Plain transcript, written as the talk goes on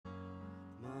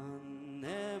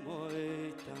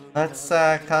Let's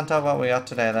count out what we got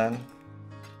today then.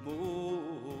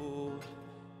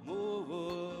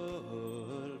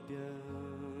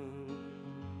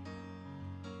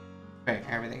 Okay,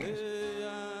 everything is.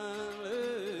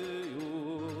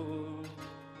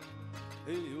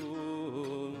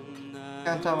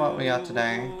 Count out what we got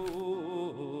today.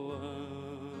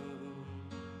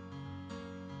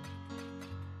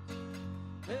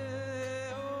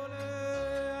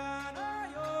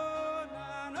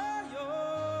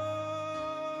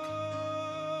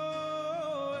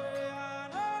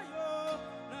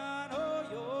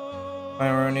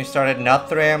 When we started not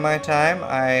 3 AM my time, what?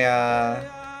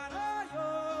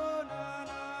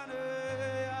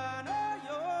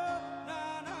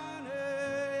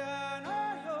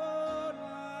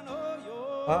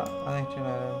 I think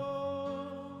United.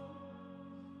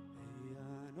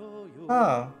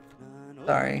 Oh.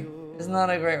 Sorry. It's not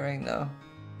a great ring though.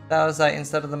 That was like,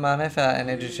 instead of the mana, if I had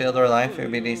energy shield or life, it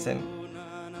would be decent.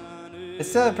 It's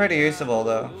still pretty usable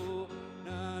though.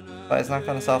 But it's not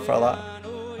gonna sell for a lot.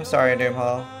 I'm sorry, Doom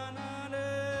Hall.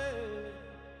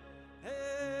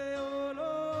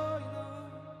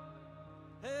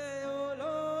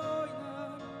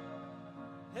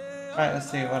 Alright,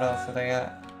 let's see, what else did I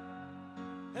get?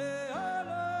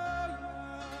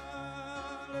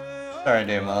 Sorry,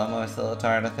 Doom Hall, I'm always a little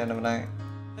tired at the end of the night.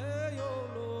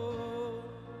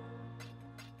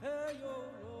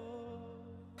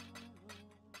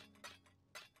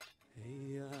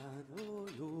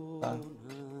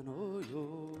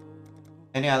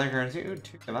 Any other currency? Ooh,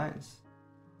 2 divines.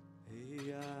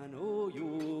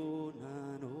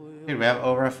 Dude, we have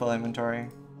over a full inventory.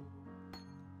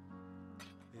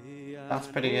 That's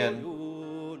pretty good.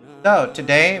 So,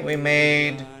 today we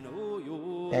made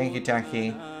Yankee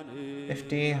Tacky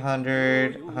 50,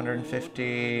 100,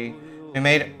 150. We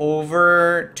made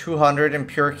over 200 in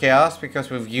pure chaos because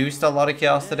we've used a lot of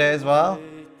chaos today as well.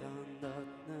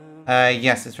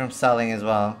 Yes, it's from selling as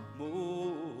well.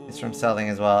 It's from selling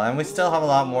as well. And we still have a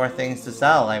lot more things to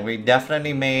sell. Like, we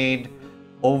definitely made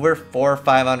over 400 or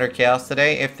 500 chaos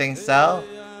today if things sell.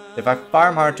 If I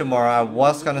farm hard tomorrow, I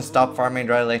was gonna stop farming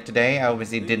Dry Lake today. I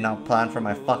obviously did not plan for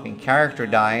my fucking character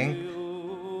dying.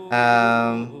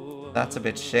 That's a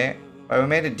bit shit. But we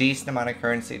made a decent amount of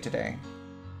currency today.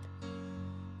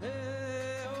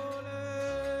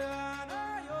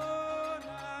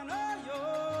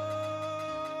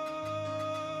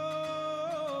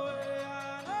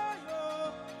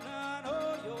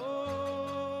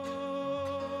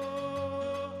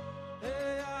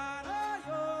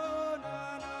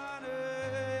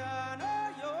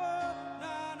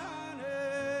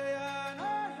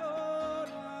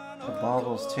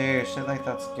 Baubles too, shit like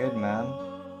that's good, man.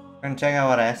 We're gonna check out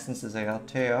what essences I got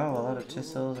too. Oh, a lot of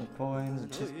chisels and coins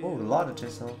and oh, a lot of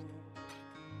chisels.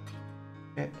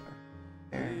 Shit.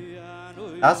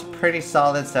 That's a pretty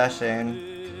solid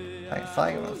session. I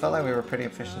felt like we were pretty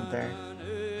efficient there.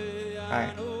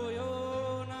 Alright.